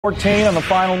14 on the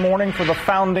final morning for the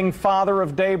founding father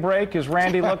of Daybreak. As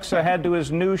Randy looks ahead to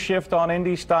his new shift on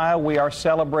Indie Style, we are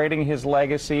celebrating his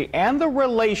legacy and the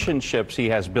relationships he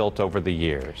has built over the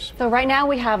years. So right now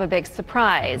we have a big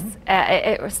surprise.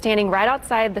 Standing right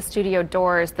outside the studio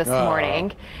doors this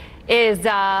morning is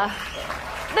the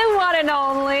one and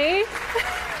only.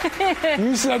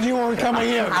 You said you weren't coming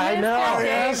in. I know.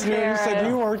 Yes, you said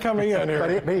you weren't coming in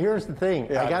here. But here's the thing.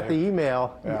 Yeah, I got the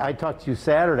email. Yeah. I talked to you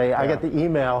Saturday. Yeah. I got the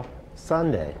email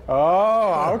Sunday.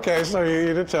 Oh, okay. So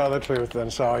you did tell the truth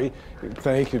then. So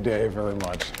thank you, Dave, very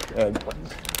much.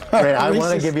 Ray, I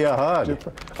want to give you a hug.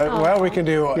 Well, we can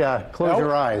do. Yeah, close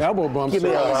your eyes. Elbow bumps. Give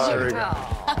me a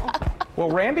hug.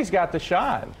 Well, Randy's got the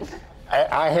shot.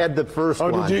 I had the first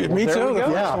one. Oh, did you? Me too, the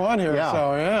first one here. Yeah.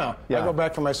 So, yeah. I go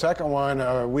back for my second one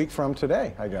a week from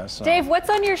today, I guess. So. Dave, what's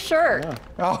on your shirt? Yeah.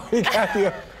 Oh, you got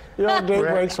the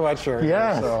Daybreak sweatshirt.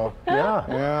 Yeah. So,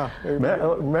 yeah.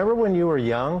 Remember when you were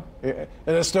young? And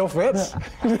it still fits?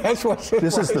 That's what's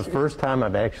This is the first time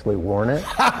I've actually worn it.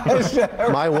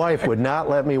 My wife would not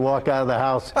let me walk out of the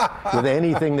house with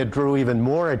anything that drew even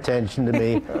more attention to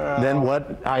me than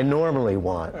what I normally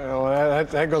want. Well,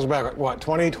 that goes back, what,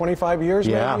 20, 25 years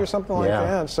maybe or something like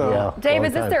that? So. Dave,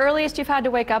 is this the earliest you've had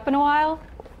to wake up in a while?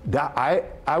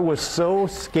 I was so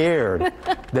scared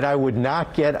that I would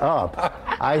not get up.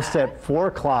 I set 4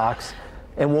 clocks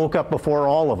and woke up before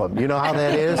all of them. You know how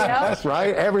that is,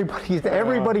 right?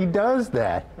 Everybody does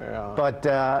that. Yeah. But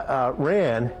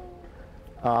Ran,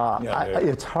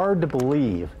 it's hard to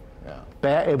believe.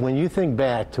 When you think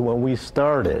back to when we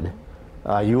started,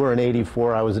 you were in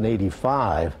 '84, I was in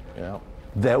 '85.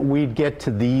 That we'd get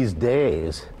to these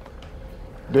days.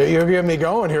 You're getting me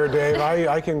going here, Dave.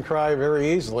 I can cry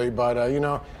very easily, but you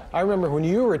know, I remember when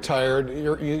you retired,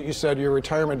 you said your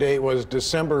retirement date was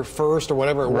December 1st or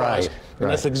whatever it was. And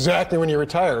that's exactly when you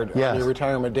retired. Yes. Your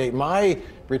retirement date. My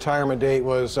retirement date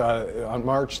was on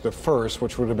March the 1st,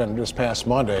 which would have been this past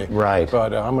Monday. Right.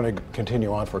 But I'm going to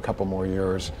continue on for a couple more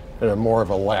years at a more of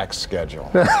a lax schedule.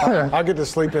 I'll get to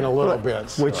sleep in a little bit.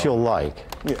 So. Which you'll like.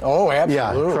 Oh,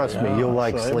 absolutely. Yeah, trust me, you'll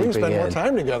like sleeping in. We can spend more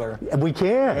time together. We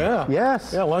can. Yeah.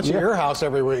 Yes. Yeah, lunch at your house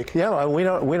every week. Yeah, we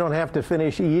don't have to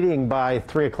finish eating by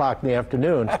 3 o'clock in the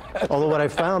afternoon. Although what I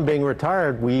found being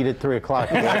retired, we eat at 3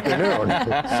 o'clock in the afternoon.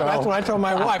 So that's what I told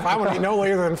my wife. I want to eat no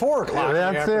later than 4 o'clock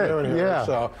That's in the afternoon it. here. Yeah.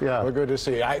 So we're good to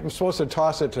see you. I'm supposed to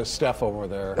toss it to Steph over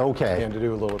there. Okay. And to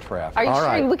do a little traffic. Are you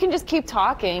sure we can just keep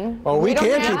talking? Oh, we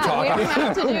can keep talking. We don't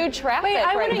have to do traffic. Wait,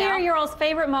 I want to hear your all's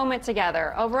favorite moment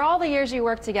together. Over all the years you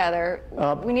worked together,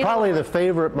 we need probably the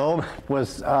favorite moment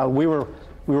was we were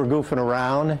goofing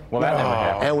around. Well, that never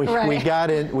happened.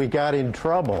 And we got in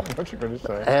trouble. What you going to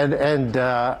say? And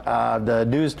the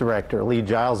news director, Lee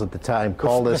Giles at the time,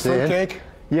 called us in. The fruitcake?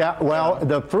 Yeah, well,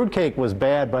 the fruitcake was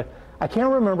bad, but I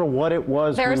can't remember what it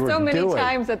was There we are were so many doing.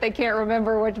 times that they can't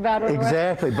remember which bad one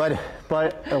Exactly, was.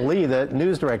 but Lee, the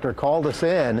news director, called us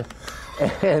in,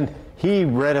 and he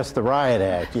read us the riot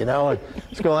act, you know, and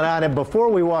what's going on. And before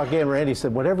we walk in, Randy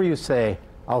said, whatever you say,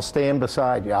 I'll stand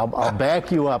beside you. I'll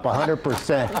back you up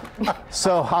 100%.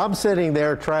 So I'm sitting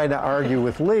there trying to argue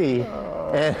with Lee,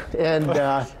 and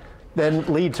then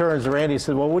Lee turns to Randy and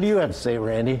said, well, what do you have to say,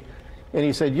 Randy? And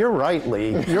he said, you're right, Lee.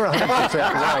 You're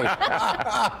 100%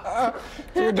 right.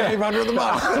 You're Dave under the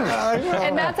bus.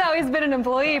 And that's how he's been an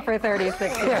employee for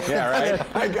 36 years. Yeah,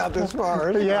 right. I got this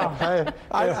far. Yeah.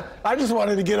 I just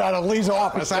wanted to get out of Lee's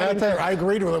office. I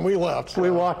agreed with him. We left. So.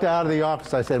 We walked out of the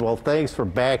office. I said, well, thanks for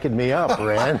backing me up,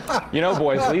 Rand. You know,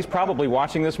 boys, Lee's probably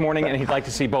watching this morning, and he'd like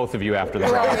to see both of you after the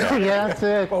riot. Yeah, that's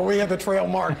it. Well, we had the trail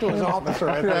marked to his office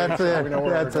right there. That's so it. we know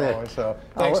where That's we're it. going. So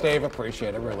thanks, Dave.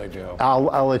 Appreciate it. Really do.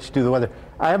 I'll let you do the weather.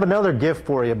 I have another gift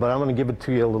for you, but I'm going to give it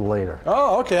to you a little later.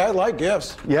 Oh, okay. I like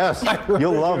gifts. Yes,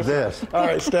 you'll love this. All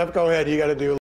right, Steph, go ahead. You got to do